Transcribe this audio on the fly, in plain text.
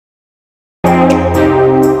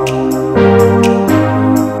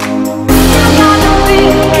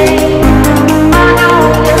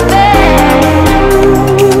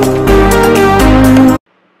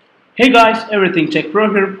Hey guys, Everything Tech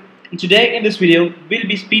Pro here. And today in this video, we'll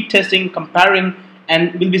be speed testing, comparing,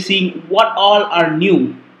 and we'll be seeing what all are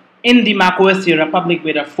new in the macOS Sierra Public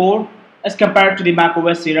Beta 4 as compared to the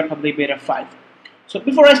macOS Sierra Public Beta 5. So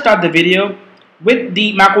before I start the video, with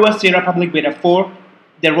the macOS Sierra Public Beta 4,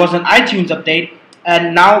 there was an iTunes update,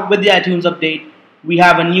 and now with the iTunes update, we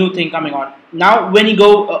have a new thing coming on. Now when you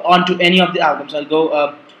go onto any of the albums,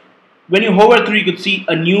 when you hover through, you could see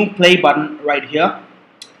a new play button right here,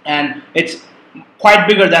 and it's quite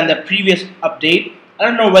bigger than the previous update. I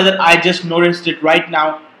don't know whether I just noticed it right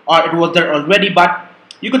now or it was there already, but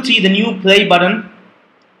you could see the new play button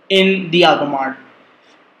in the album art.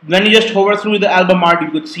 When you just hover through the album art, you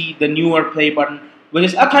could see the newer play button, which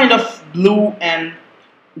is a kind of blue and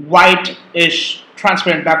white-ish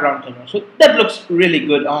transparent background color. So that looks really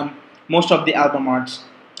good on most of the album arts.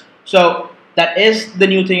 So that is the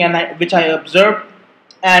new thing which I observed.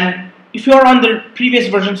 And if you're on the previous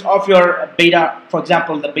versions of your beta, for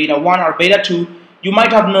example the beta 1 or beta 2, you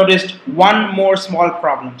might have noticed one more small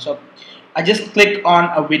problem. So I just click on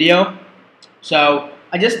a video, so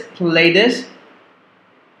I just play this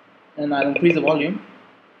and I'll increase the volume.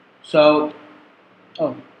 So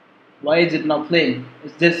why is it not playing?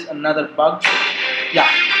 Is this another bug?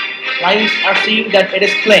 Yeah, lines are seeing that it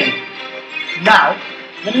is playing. Now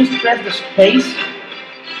when you press the space,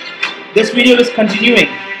 this video is continuing.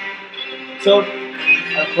 So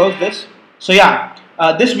I'll close this. So yeah,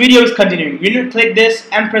 this video is continuing. When you click this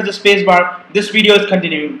and press the space bar, this video is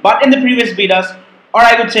continuing. But in the previous betas, or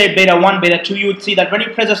I would say beta 1, beta 2, you would see that when you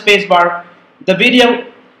press the space bar, the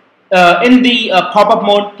video in the pop-up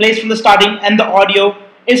mode plays from the starting and the audio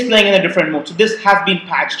is playing in a different mode. So this has been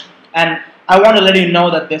patched, and I want to let you know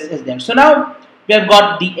that this is there. So now we have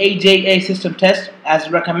got the AJA system test as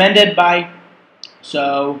recommended by,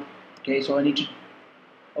 so I need to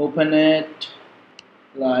open it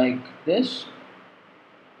like this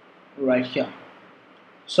right here.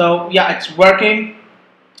 So yeah, it's working.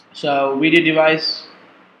 So video device.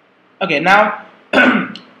 Okay, now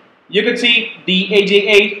you can see the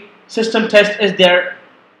AJA system test is there,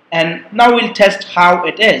 and now we'll test how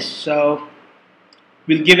it is. So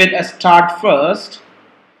we'll give it a start first,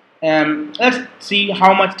 and let's see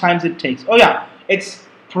how much time it takes. Oh yeah, it's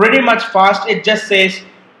pretty much fast. It just says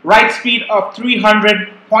write speed of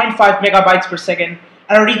 300.5 megabytes per second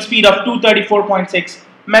and a read speed of 234.6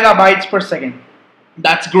 megabytes per second.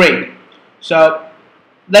 That's great. So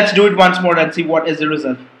let's do it once more and see what is the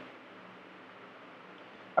result.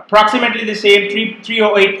 Approximately the same,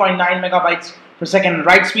 308.9 megabytes per second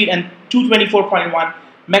write speed and 224.1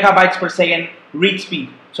 megabytes per second read speed.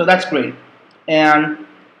 So that's great. And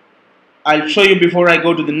I'll show you before I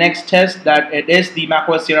go to the next test that it is the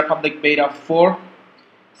macOS Sierra Public Beta 4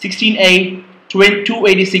 16A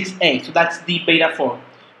 286A. So that's the beta 4.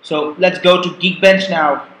 So let's go to Geekbench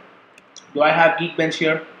now. Do I have Geekbench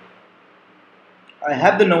here? I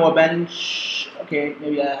have the Nova Bench. Okay,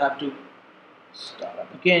 maybe I have to start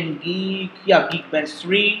up again. Geekbench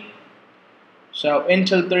 3. So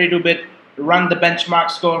Intel 32-bit, run the benchmark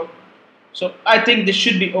score. So I think this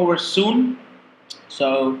should be over soon.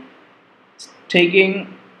 So it's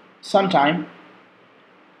taking some time.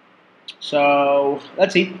 So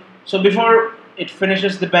let's see. So before it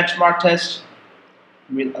finishes the benchmark test,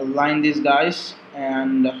 we'll align these guys,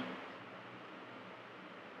 and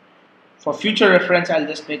for future reference I'll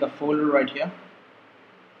just make a folder right here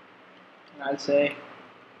and I'll say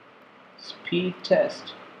speed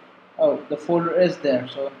test. Oh, the folder is there.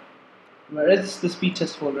 So where is the speed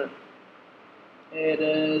test folder? It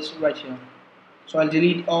is right here. So I'll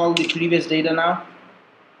delete all the previous data now,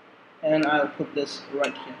 and I'll put this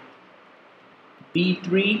right here.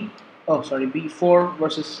 B4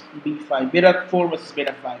 versus B5, beta 4 versus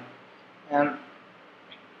beta 5. And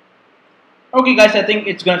okay guys, I think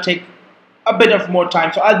it's gonna take a bit of more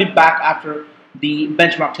time, so I'll be back after the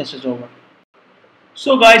benchmark test is over.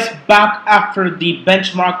 So guys, back after the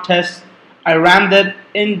benchmark test, I ran that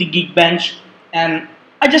in the Geekbench, and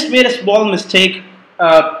I just made a small mistake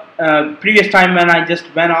previous time when I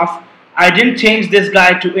just went off. I didn't change this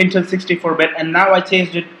guy to Intel 64-bit, and now I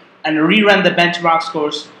changed it and rerun the benchmark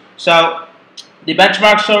scores. So the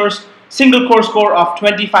benchmark scores, single core score of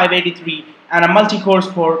 2583 and a multi-core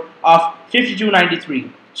score of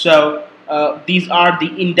 5293. So these are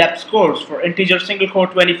the in-depth scores. For integer, single core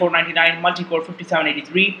 2499, multi-core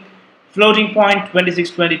 5783, floating point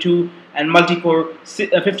 2622, and multi-core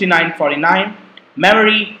 5949,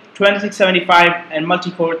 memory 2675, and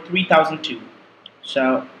multi-core 3002.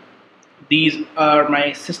 So these are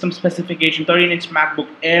my system specification. 13-inch MacBook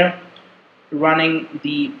Air running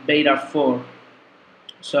the beta 4.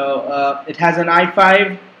 So it has an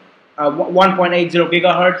i5 1.80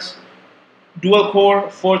 gigahertz, dual core,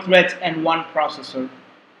 4 threads, and 1 processor.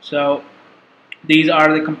 So these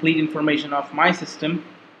are the complete information of my system.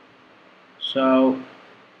 So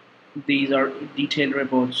these are detailed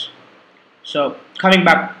reports. So coming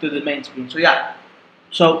back to the main screen. So yeah,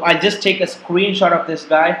 so I just take a screenshot of this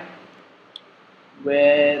guy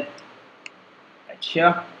with right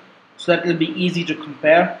here, so that will be easy to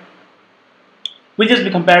compare. We'll just be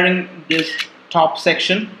comparing this top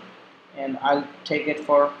section, and I'll take it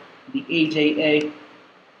for the AJA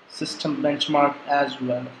system benchmark as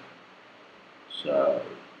well. So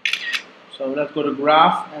let's go to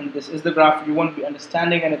graph, and this is the graph. You won't be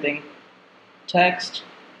understanding anything. Text.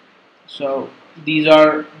 So these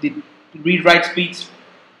are the read-write speeds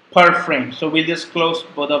per frame. So we'll just close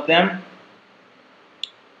both of them.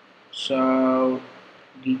 So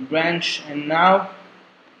Geekbench, and now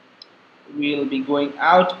we'll be going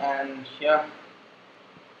out, and here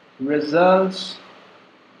results,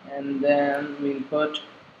 and then we'll put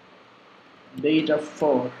beta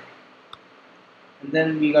 4, and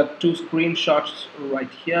then we got 2 screenshots right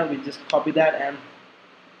here. We just copy that and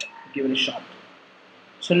give it a shot.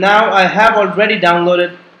 So now I have already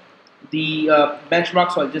downloaded the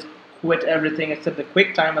benchmark, so I'll just quit everything except the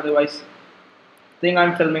QuickTime, otherwise the thing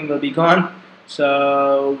I'm filming will be gone.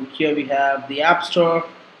 So here we have the App Store,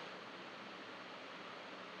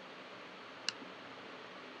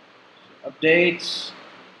 updates.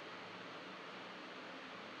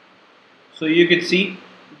 So you can see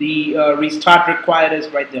the restart required is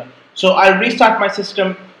right there. So I'll restart my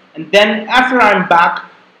system, and then after I'm back,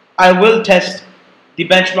 I will test the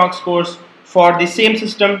benchmark scores for the same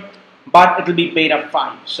system, but it will be beta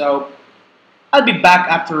 5. So I'll be back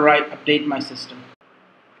after I update my system.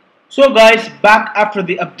 So guys, back after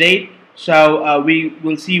the update. So we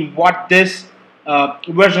will see what this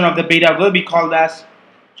version of the beta will be called as.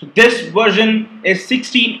 So this version is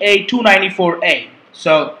 16A294A.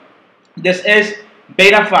 So this is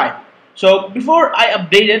beta 5. So before I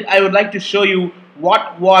update it, I would like to show you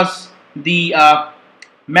what was the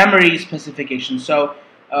memory specification. So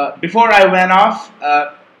before I went off,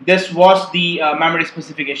 this was the memory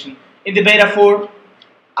specification. In the beta 4,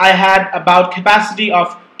 I had about capacity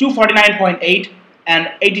of 249.8 and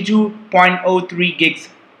 82.03 gigs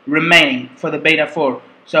remaining for the beta 4.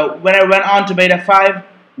 So when I went on to beta 5,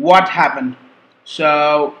 what happened?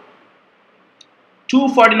 So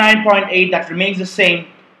 249.8, that remains the same,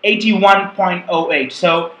 81.08.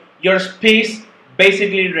 So your space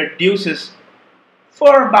basically reduces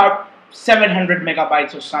for about 700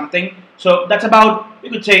 megabytes or something. So that's about, you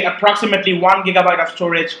could say, approximately 1 gigabyte of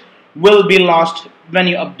storage will be lost when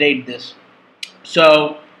you update this.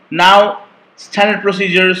 So now, standard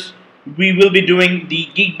procedures, we will be doing the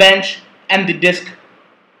Geekbench and the disk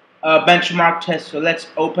benchmark test. So let's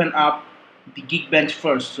open up the Geekbench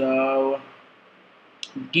first. So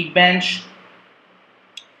Geekbench.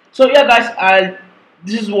 So yeah guys,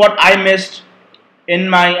 this is what I missed in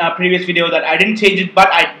my previous video, that I didn't change it, but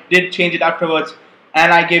I did change it afterwards,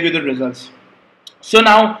 and I gave you the results. So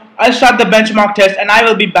now I'll start the benchmark test, and I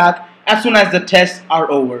will be back as soon as the tests are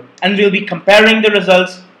over, and we'll be comparing the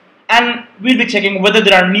results, and we'll be checking whether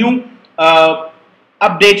there are new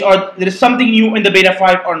updates or there is something new in the beta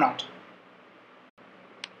 5 or not.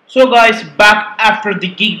 So guys, back after the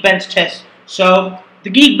Geekbench test. So the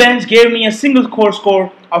Geekbench gave me a single core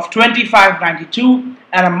score of 2592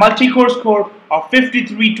 and a multi-core score of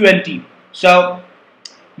 5320. So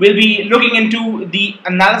we'll be looking into the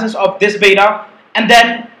analysis of this beta, and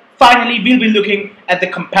then finally we'll be looking at the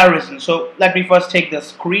comparison. So let me first take the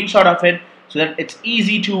screenshot of it so that it's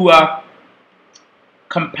easy to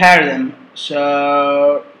compare them.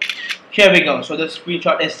 So here we go. So the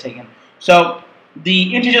screenshot is taken. So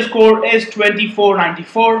the integer score is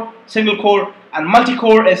 2494, single core, and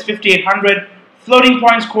multi-core is 5800, floating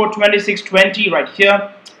point score 2620 right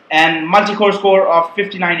here, and multi-core score of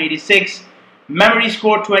 5986, memory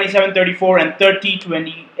score 2734 and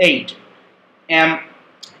 3028. And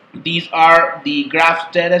these are the graph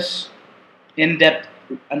status in-depth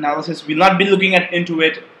analysis. We'll not be looking into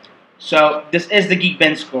it. So this is the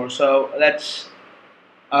Geekbench score. So let's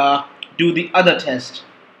do the other test.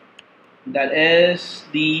 That is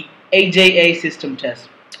the AJA system test.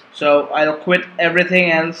 So I'll quit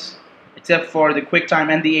everything else except for the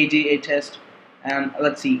QuickTime and the AJA test, and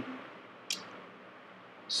let's see.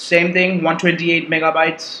 Same thing, 128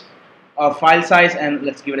 megabytes of file size, and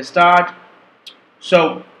let's give it a start.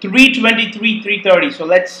 So 323, 330. So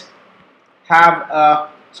let's have a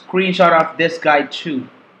screenshot of this guy too.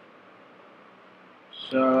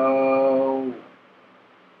 So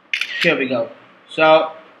here we go.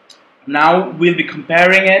 So now we'll be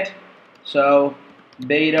comparing it. So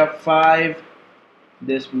beta 5,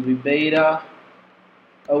 this will be beta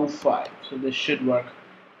 05. So this should work.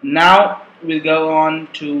 Now we'll go on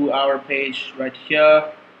to our page right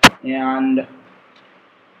here, and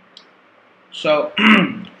so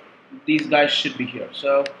these guys should be here.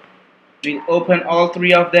 So we'll open all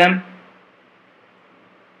three of them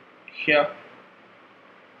here.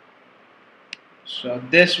 So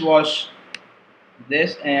this was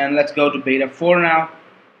this, and let's go to beta 4 now,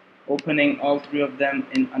 opening all three of them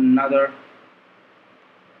in another.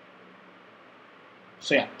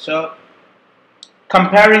 So yeah, so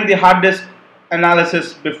comparing the hard disk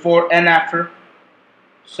analysis before and after.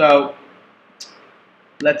 So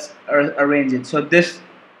let's arrange it. So this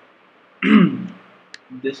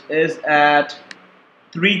this is at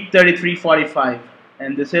 333.45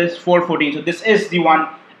 and this is 414. So this is the one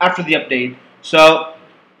after the update. So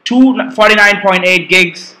 249.8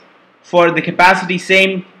 gigs for the capacity,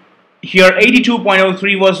 same here.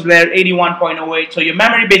 82.03 was there, 81.08. So your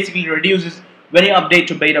memory basically reduces when you update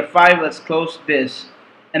to beta 5. Let's close this,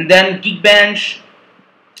 and then Geekbench.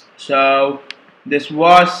 So this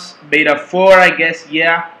was beta 4, I guess.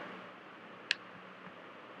 Yeah.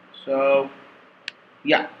 So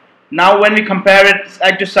yeah, now when we compare it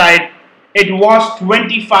side to side, it was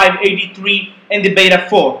 2583 in the beta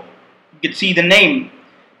 4. You can see the name.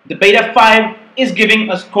 The beta 5 is giving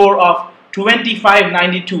a score of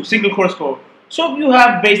 2592 single core score. So you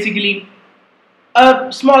have basically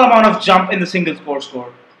a small amount of jump in the single core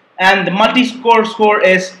score, and the multi-core score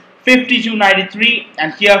is 5293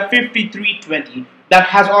 and here 5320. That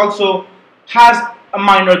has a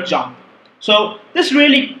minor jump. So this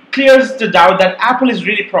really clears the doubt that Apple is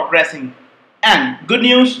really progressing. And good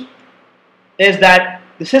news is that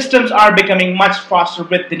the systems are becoming much faster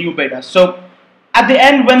with the new beta. So at the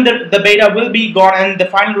end, when the beta will be gone and the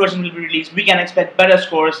final version will be released, we can expect better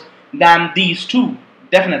scores than these two,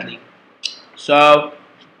 definitely. So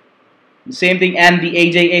the same thing, and the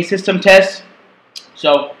AJA system test.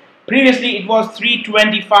 So previously it was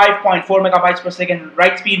 325.4 megabytes per second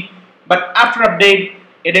write speed, but after update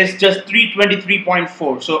it is just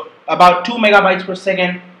 323.4. So about 2 megabytes per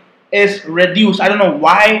second is reduced. I don't know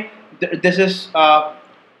why this is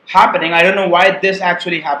happening. I don't know why this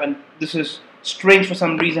actually happened. This is strange for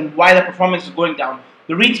some reason, why the performance is going down.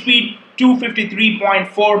 The read speed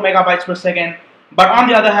 253.4 megabytes per second, but on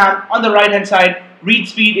the other hand, on the right hand side, read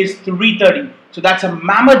speed is 330. So that's a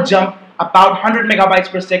mammoth jump. About 100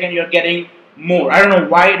 megabytes per second you're getting more. I don't know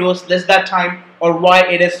why it was less that time or why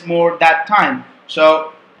it is more that time.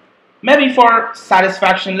 So maybe for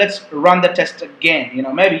satisfaction, let's run the test again.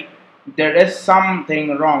 Maybe there is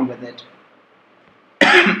something wrong with it.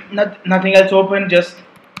 Nothing else open, just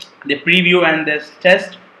the preview and this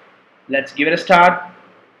test. Let's give it a start.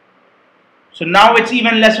 So now it's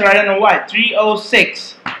even lesser. I don't know why.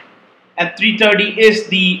 306 and 330 is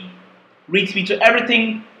the read speed. So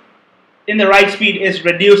everything in the write speed is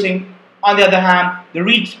reducing. On the other hand, the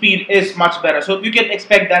read speed is much better. So you can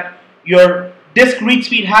expect that your disk read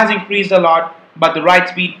speed has increased a lot, but the write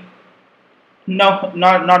speed, no,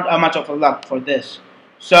 not much of a luck for this.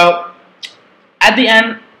 So at the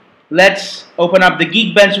end, let's open up the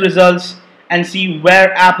Geekbench results and see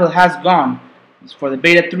where Apple has gone. It's for the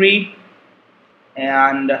beta 3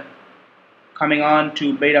 and coming on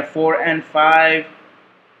to beta 4 and 5.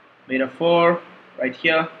 Beta 4 right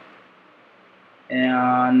here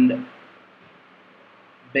and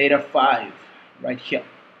beta 5 right here.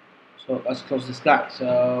 So let's close this guy.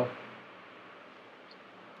 So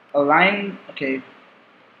align, okay.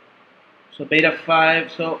 So beta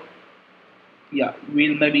 5, so yeah,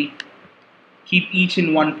 we'll maybe keep each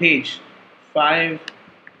in one page. 5,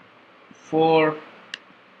 4,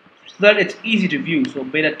 so that it's easy to view. So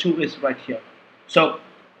beta 2 is right here. So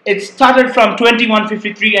it started from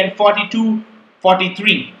 2153 and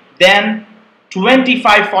 4243, then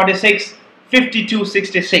 2546,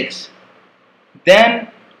 5266, then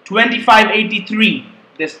 2583.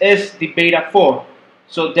 This is the beta 4.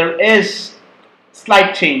 So there is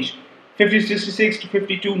slight change. 5066 to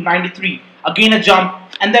 5293, again a jump,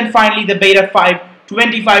 and then finally the beta 5,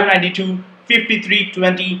 2592,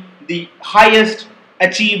 5320, the highest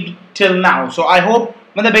achieved till now. So I hope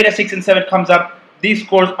when the beta 6 and 7 comes up, these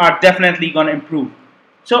scores are definitely going to improve.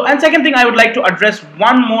 So, and second thing, I would like to address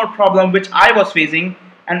one more problem which I was facing,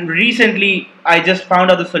 and recently I just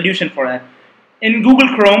found out the solution for it. In Google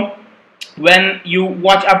Chrome, when you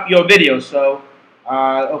watch up your videos, so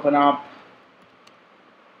I'll open up,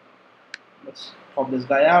 let's pop this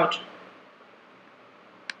guy out.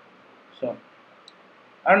 So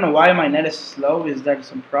I don't know why my net is slow. Is that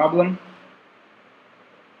some problem?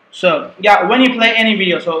 So yeah, when you play any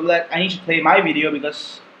video, so I need to play my video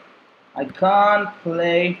because I can't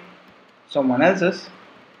play someone else's.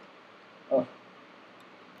 Oh,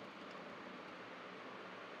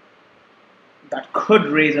 that could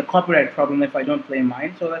raise a copyright problem if I don't play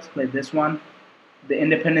mine. So let's play this one, the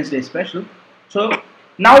Independence Day special. So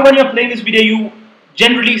now when you're playing this video, you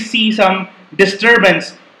generally see some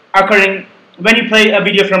disturbance occurring when you play a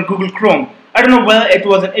video from Google Chrome. I don't know whether it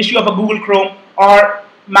was an issue of a Google Chrome or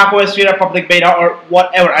macOS Sierra public beta or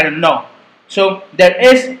whatever, I don't know. So there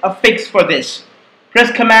is a fix for this.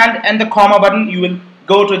 Press Command and the comma button. You will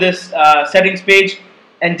go to this settings page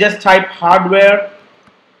and just type hardware,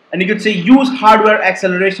 and you can say use hardware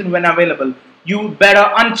acceleration when available. You better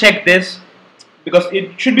uncheck this because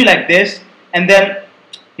it should be like this, and then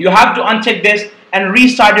you have to uncheck this and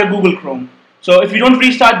restart your Google Chrome. So if you don't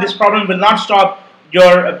restart, this problem will not stop.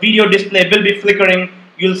 Your video display will be flickering.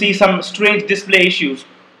 You'll see some strange display issues.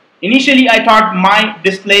 Initially I thought my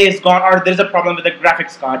display is gone or there's a problem with the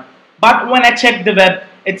graphics card, but when I checked the web,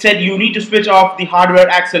 it said you need to switch off the hardware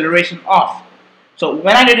acceleration off. So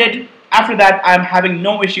when I did it, after that I'm having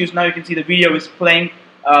no issues. Now you can see the video is playing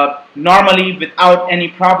normally without any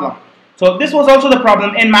problem. So this was also the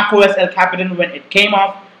problem in macOS El Capitan when it came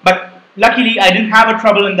off, but luckily I didn't have a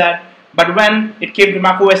trouble in that. But when it came to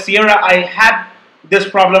macOS Sierra, I had this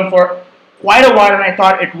problem for quite a while, and I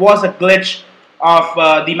thought it was a glitch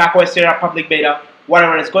of the macOS Sierra public beta,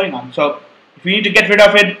 whatever is going on. So if you need to get rid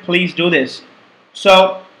of it, please do this.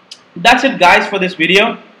 So that's it guys for this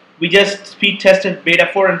video. We just speed tested beta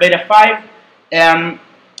 4 and beta 5, and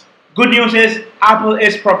good news is Apple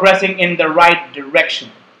is progressing in the right direction.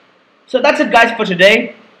 So that's it guys for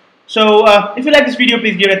today. So if you like this video,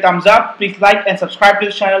 please give it a thumbs up. Please like and subscribe to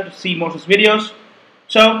this channel to see more such videos.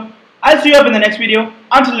 So I'll see you up in the next video.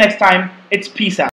 Until next time, it's peace out.